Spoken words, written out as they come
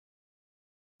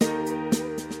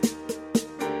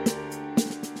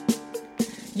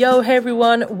Yo, hey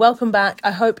everyone, welcome back. I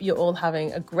hope you're all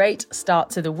having a great start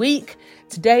to the week.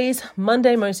 Today's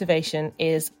Monday motivation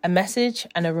is a message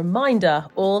and a reminder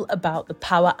all about the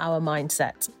Power Hour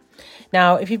mindset.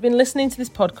 Now, if you've been listening to this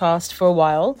podcast for a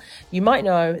while, you might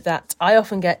know that I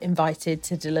often get invited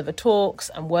to deliver talks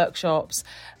and workshops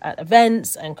at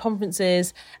events and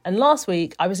conferences. And last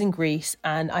week I was in Greece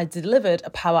and I delivered a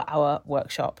Power Hour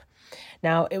workshop.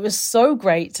 Now, it was so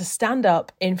great to stand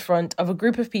up in front of a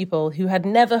group of people who had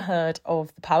never heard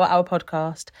of the Power Hour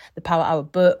podcast, the Power Hour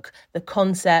book, the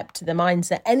concept, the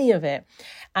mindset, any of it.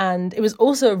 And it was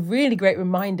also a really great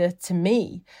reminder to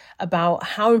me about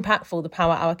how impactful the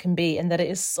Power Hour can be and that it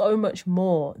is so much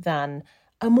more than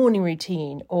a morning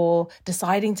routine or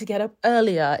deciding to get up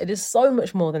earlier. It is so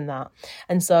much more than that.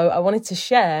 And so I wanted to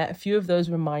share a few of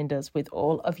those reminders with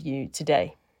all of you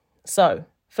today. So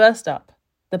first up,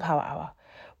 the Power Hour.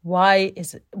 Why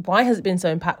has it been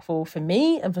so impactful for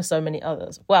me and for so many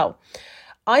others? Well,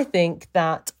 I think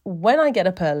that when I get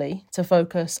up early to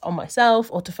focus on myself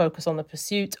or to focus on the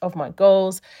pursuit of my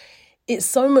goals, it's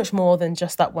so much more than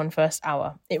just that one first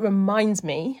hour. It reminds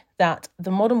me that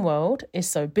the modern world is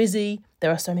so busy,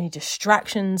 there are so many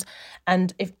distractions,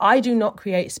 and if I do not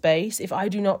create space, if I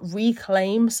do not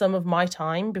reclaim some of my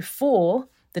time before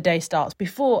the day starts,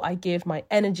 before I give my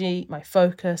energy, my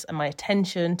focus, and my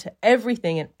attention to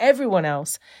everything and everyone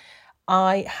else,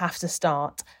 I have to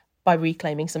start by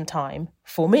reclaiming some time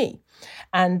for me.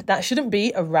 And that shouldn't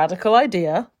be a radical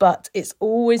idea, but it's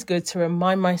always good to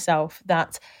remind myself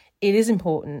that it is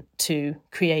important to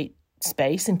create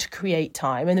space and to create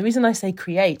time. And the reason I say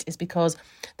create is because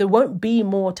there won't be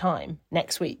more time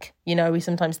next week. You know, we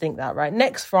sometimes think that, right?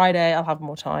 Next Friday, I'll have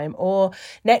more time, or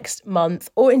next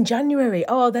month, or in January,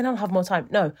 then I'll have more time.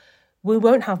 No, we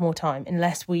won't have more time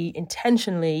unless we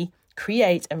intentionally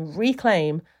create and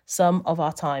reclaim some of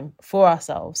our time for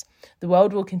ourselves. The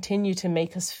world will continue to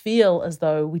make us feel as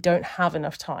though we don't have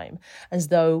enough time, as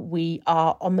though we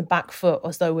are on the back foot,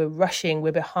 as though we're rushing,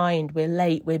 we're behind, we're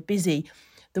late, we're busy.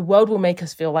 The world will make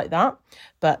us feel like that,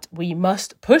 but we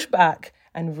must push back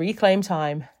and reclaim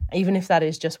time, even if that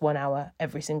is just 1 hour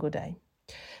every single day.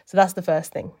 So that's the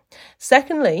first thing.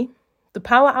 Secondly, the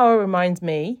Power Hour reminds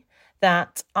me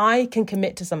that I can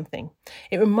commit to something.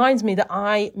 It reminds me that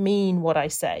I mean what I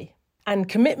say. And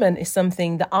commitment is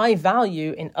something that I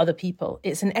value in other people.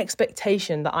 It's an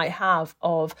expectation that I have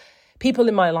of people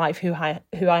in my life who I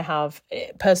have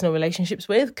personal relationships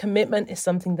with. Commitment is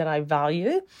something that I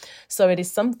value. So it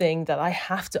is something that I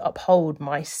have to uphold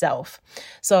myself.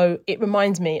 So it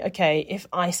reminds me, okay, if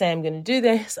I say I'm going to do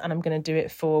this and I'm going to do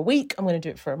it for a week, I'm going to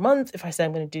do it for a month. If I say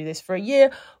I'm going to do this for a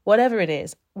year, whatever it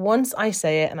is, once I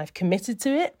say it and I've committed to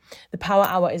it, the Power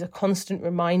Hour is a constant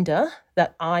reminder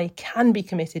that I can be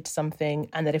committed to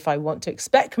something and that if I want to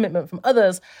expect commitment from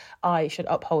others, I should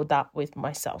uphold that with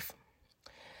myself.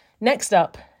 Next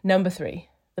up, number 3,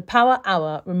 the Power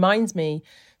Hour reminds me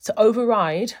to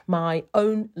override my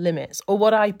own limits or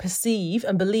what I perceive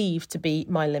and believe to be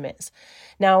my limits.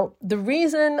 Now, the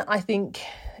reason I think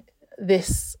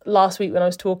this last week when I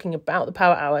was talking about the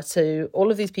Power Hour to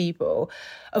all of these people,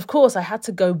 of course, I had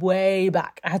to go way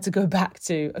back. I had to go back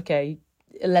to,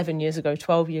 11 years ago,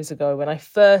 12 years ago, when I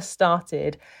first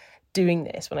started doing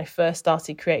this, when I first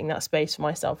started creating that space for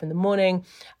myself in the morning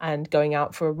and going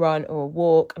out for a run or a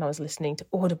walk, and I was listening to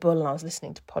Audible and I was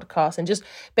listening to podcasts, and just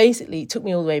basically it took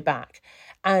me all the way back.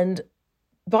 And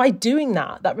by doing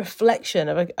that reflection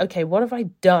of, okay, what have I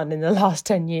done in the last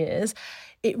 10 years?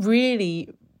 It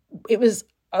was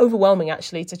overwhelming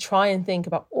actually to try and think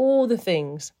about all the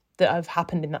things that have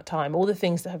happened in that time, all the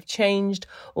things that have changed,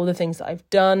 all the things that I've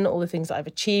done, all the things that I've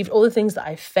achieved, all the things that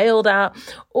I've failed at,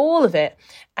 all of it.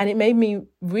 And it made me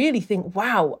really think,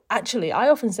 wow, actually, I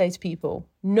often say to people,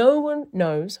 no one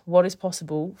knows what is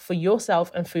possible for yourself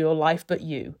and for your life but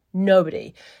you.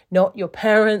 Nobody. Not your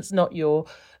parents, not your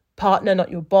partner,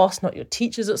 not your boss, not your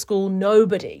teachers at school,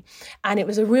 nobody. And it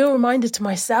was a real reminder to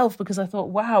myself because I thought,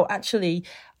 wow, actually,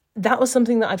 that was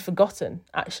something that I'd forgotten,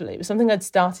 actually. It was something I'd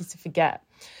started to forget.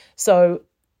 So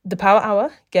the Power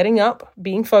Hour, getting up,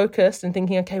 being focused and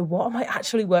thinking, okay, what am I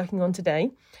actually working on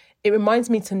today? It reminds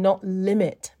me to not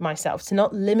limit myself, to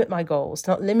not limit my goals,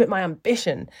 to not limit my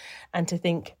ambition, and to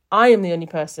think I am the only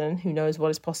person who knows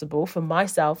what is possible for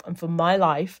myself and for my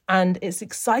life. And it's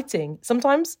exciting.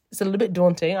 Sometimes it's a little bit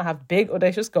daunting. I have big,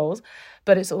 audacious goals,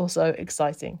 but it's also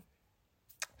exciting.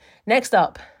 Next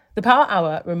up, the Power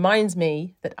Hour reminds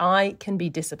me that I can be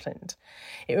disciplined.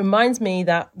 It reminds me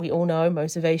that we all know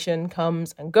motivation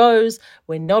comes and goes.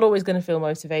 We're not always going to feel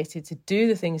motivated to do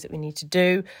the things that we need to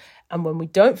do. And when we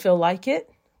don't feel like it,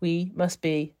 we must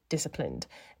be self-disciplined.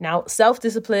 Now,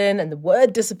 self-discipline and the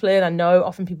word discipline, I know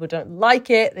often people don't like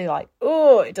it. They're like,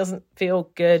 oh, it doesn't feel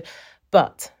good,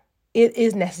 but it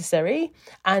is necessary.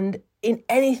 And in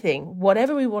anything,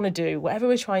 whatever we want to do, whatever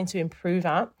we're trying to improve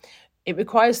at, it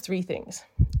requires three things.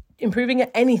 Improving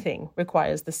at anything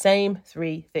requires the same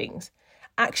three things: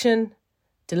 action,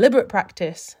 deliberate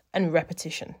practice, and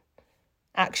repetition.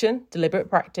 Action, deliberate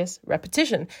practice,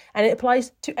 repetition. And it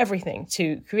applies to everything,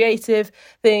 to creative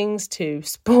things, to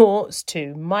sports,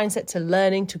 to mindset, to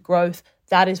learning, to growth.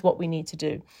 That is what we need to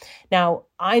do. Now,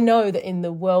 I know that in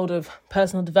the world of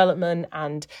personal development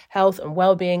and health and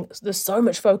well-being, there's so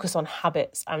much focus on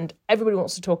habits, and everybody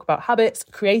wants to talk about habits,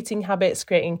 creating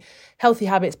healthy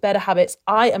habits, better habits.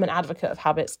 I am an advocate of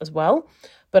habits as well,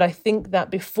 but I think that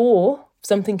before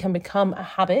something can become a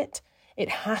habit, it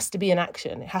has to be an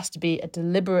action. It has to be a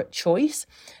deliberate choice,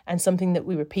 and something that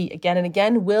we repeat again and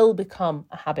again will become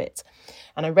a habit.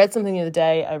 And I read something the other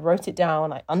day, I wrote it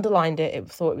down, I underlined it,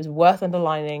 thought it was worth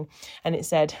underlining, and it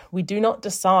said, we do not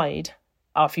decide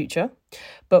our future,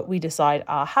 but we decide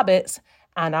our habits,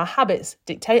 and our habits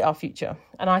dictate our future.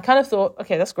 And I kind of thought,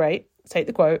 okay, that's great, take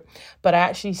the quote, but I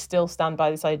actually still stand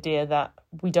by this idea that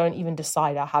we don't even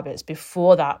decide our habits.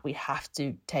 Before that, we have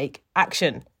to take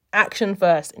action. Action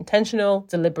first, intentional,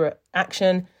 deliberate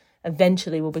action,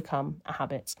 eventually will become a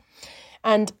habit.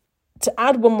 And to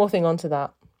add one more thing onto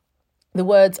that, the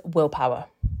words willpower.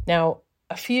 Now,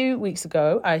 a few weeks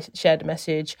ago, I shared a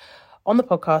message on the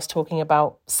podcast talking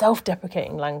about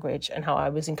self-deprecating language and how I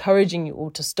was encouraging you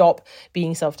all to stop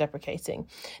being self-deprecating.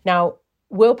 Now,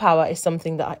 willpower is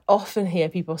something that I often hear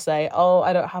people say, oh,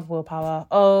 I don't have willpower.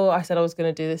 Oh, I said I was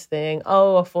going to do this thing.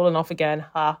 Oh, I've fallen off again.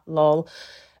 Ha, lol.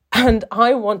 And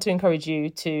I want to encourage you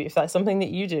to, if that's something that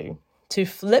you do, to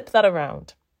flip that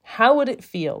around. How would it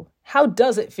feel? How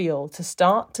does it feel to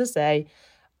start to say,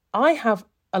 I have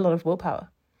a lot of willpower.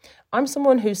 I'm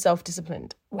someone who's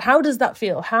self-disciplined. How does that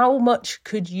feel? How much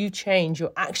could you change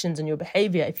your actions and your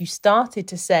behavior if you started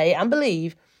to say and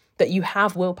believe that you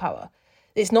have willpower?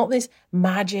 It's not this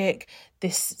magic,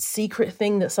 this secret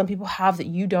thing that some people have that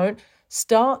you don't.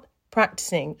 Start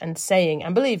practicing and saying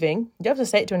and believing, you don't have to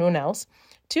say it to anyone else,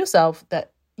 to yourself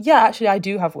that, yeah, actually I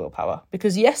do have willpower,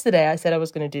 because yesterday I said I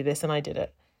was going to do this and I did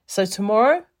it. So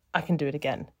tomorrow I can do it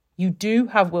again. You do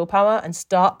have willpower, and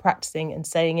start practicing and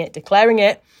saying it, declaring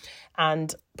it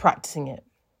and practicing it.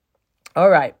 All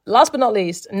right, last but not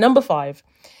least, number 5.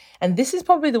 And this is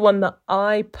probably the one that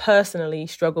I personally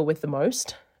struggle with the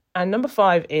most. And number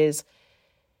 5 is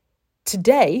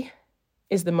today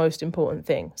is the most important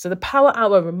thing. So the Power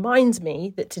Hour reminds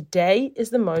me that today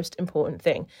is the most important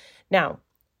thing. Now,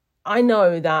 I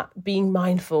know that being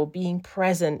mindful, being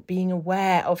present, being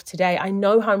aware of today, I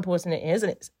know how important it is,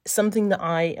 and it's something that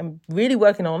I am really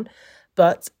working on.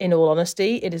 But in all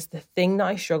honesty, it is the thing that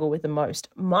I struggle with the most.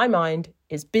 My mind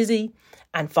is busy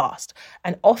and fast,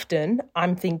 and often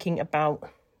I'm thinking about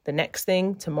the next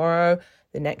thing tomorrow,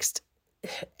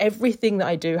 everything that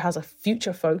I do has a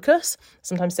future focus.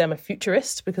 Sometimes say I'm a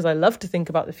futurist because I love to think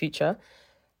about the future.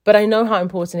 But I know how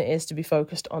important it is to be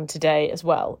focused on today as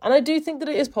well. And I do think that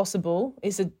it is possible.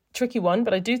 It's a tricky one,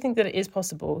 but I do think that it is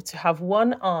possible to have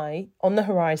one eye on the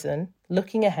horizon,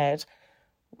 looking ahead,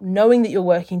 knowing that you're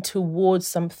working towards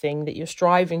something that you're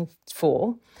striving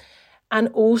for, and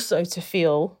also to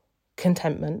feel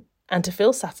contentment and to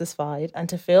feel satisfied and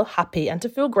to feel happy and to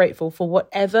feel grateful for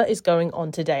whatever is going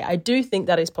on today. I do think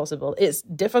that is possible. It's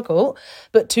difficult,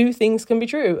 but two things can be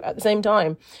true at the same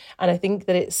time. And I think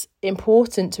that it's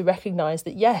important to recognize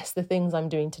that, yes, the things I'm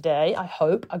doing today, I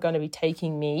hope, are going to be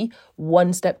taking me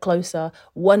one step closer,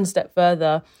 one step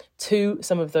further to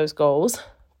some of those goals.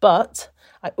 But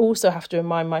I also have to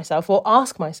remind myself, or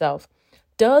ask myself,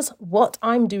 does what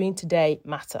I'm doing today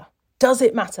matter? Does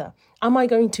it matter? Am I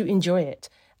going to enjoy it?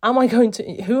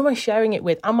 Who am I sharing it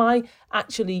with? Am I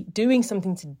actually doing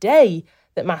something today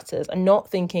that matters, and not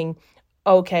thinking,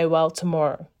 okay, well,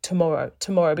 tomorrow,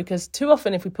 because too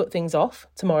often if we put things off,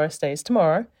 tomorrow stays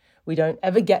tomorrow. We don't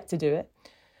ever get to do it.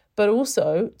 But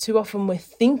also too often we're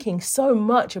thinking so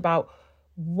much about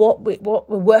what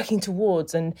we're working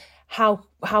towards and how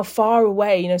far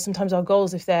away, sometimes our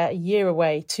goals, if they're a year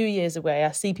away, 2 years away.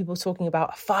 I see people talking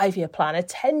about a 5-year plan, a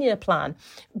 10-year plan.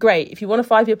 Great. If you want a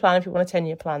 5-year plan, if you want a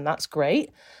 10-year plan, that's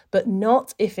great. But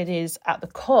not if it is at the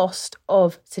cost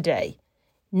of today.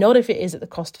 Not if it is at the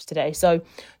cost of today. So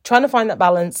trying to find that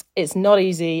balance, it's not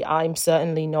easy. I'm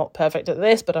certainly not perfect at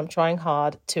this, but I'm trying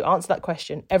hard to answer that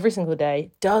question every single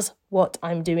day. Does what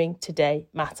I'm doing today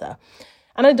matter?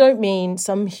 And I don't mean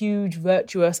some huge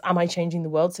virtuous, am I changing the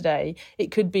world today?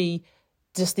 It could be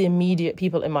just the immediate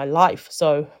people in my life.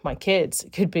 So my kids,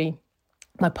 it could be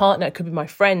my partner, it could be my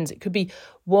friends, it could be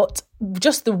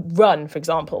just the run, for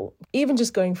example, even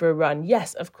just going for a run.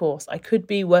 Yes, of course, I could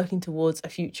be working towards a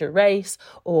future race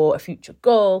or a future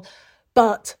goal,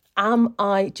 but am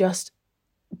I just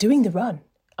doing the run?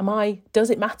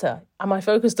 Does it matter? Am I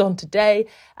focused on today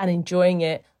and enjoying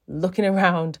it, looking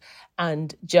around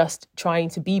and just trying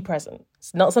to be present?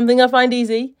 It's not something I find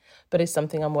easy, but it's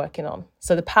something I'm working on.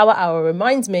 So the Power Hour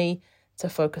reminds me to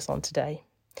focus on today.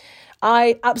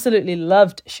 I absolutely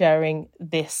loved sharing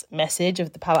this message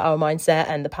of the Power Hour mindset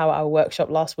and the Power Hour workshop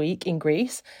last week in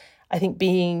Greece. I think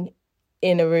being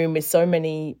in a room with so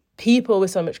many people with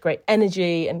so much great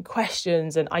energy and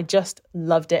questions, and I just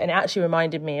loved it. And it actually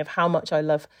reminded me of how much I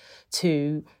love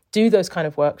to do those kind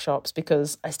of workshops,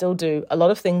 because I still do a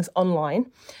lot of things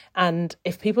online. And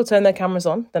if people turn their cameras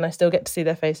on, then I still get to see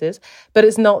their faces. But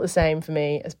it's not the same for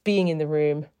me as being in the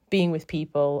room, being with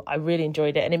people. I really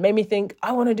enjoyed it. And it made me think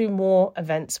I want to do more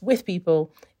events with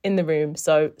people in the room.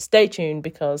 So stay tuned,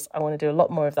 because I want to do a lot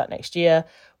more of that next year,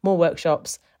 more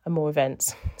workshops and more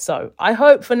events. So I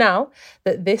hope for now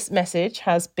that this message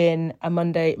has been a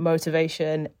Monday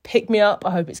motivation pick me up.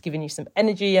 I hope it's given you some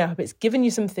energy. I hope it's given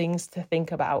you some things to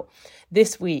think about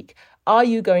this week. Are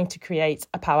you going to create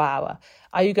a power hour?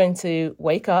 Are you going to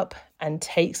wake up and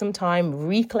take some time,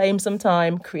 reclaim some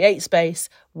time, create space,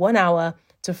 1 hour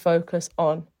to focus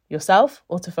on yourself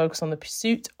or to focus on the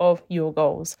pursuit of your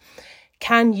goals?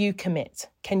 Can you commit?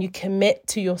 Can you commit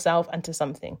to yourself and to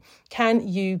something? Can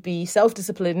you be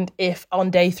self-disciplined if on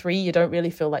day 3 you don't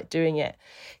really feel like doing it?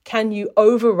 Can you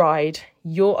override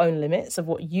your own limits of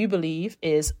what you believe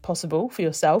is possible for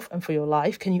yourself and for your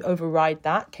life? Can you override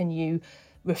that? Can you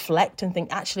reflect and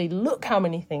think, actually, look how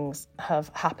many things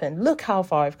have happened. Look how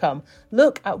far I've come.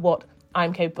 Look at what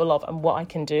I'm capable of and what I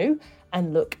can do,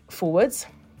 and look forwards.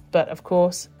 But of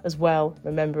course, as well,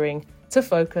 remembering to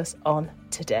focus on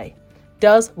today.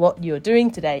 Does what you're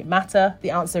doing today matter? The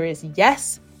answer is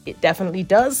yes, it definitely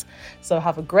does. So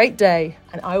have a great day,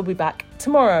 and I will be back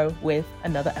tomorrow with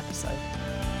another episode.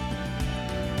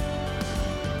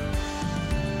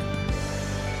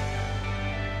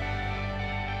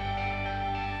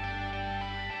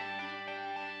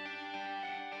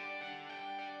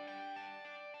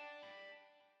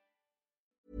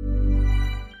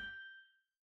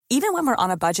 Even when we're on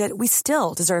a budget, we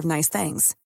still deserve nice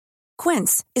things.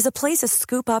 Quince is a place to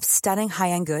scoop up stunning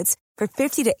high-end goods for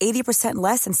 50 to 80%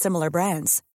 less than similar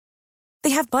brands.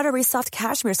 They have buttery soft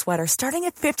cashmere sweaters starting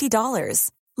at $50,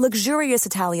 luxurious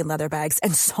Italian leather bags,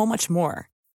 and so much more.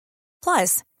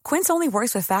 Plus, Quince only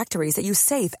works with factories that use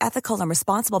safe, ethical, and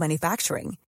responsible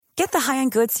manufacturing. Get the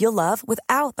high-end goods you'll love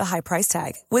without the high price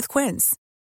tag with Quince.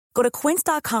 Go to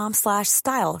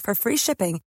quince.com/style for free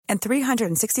shipping and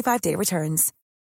 365-day returns.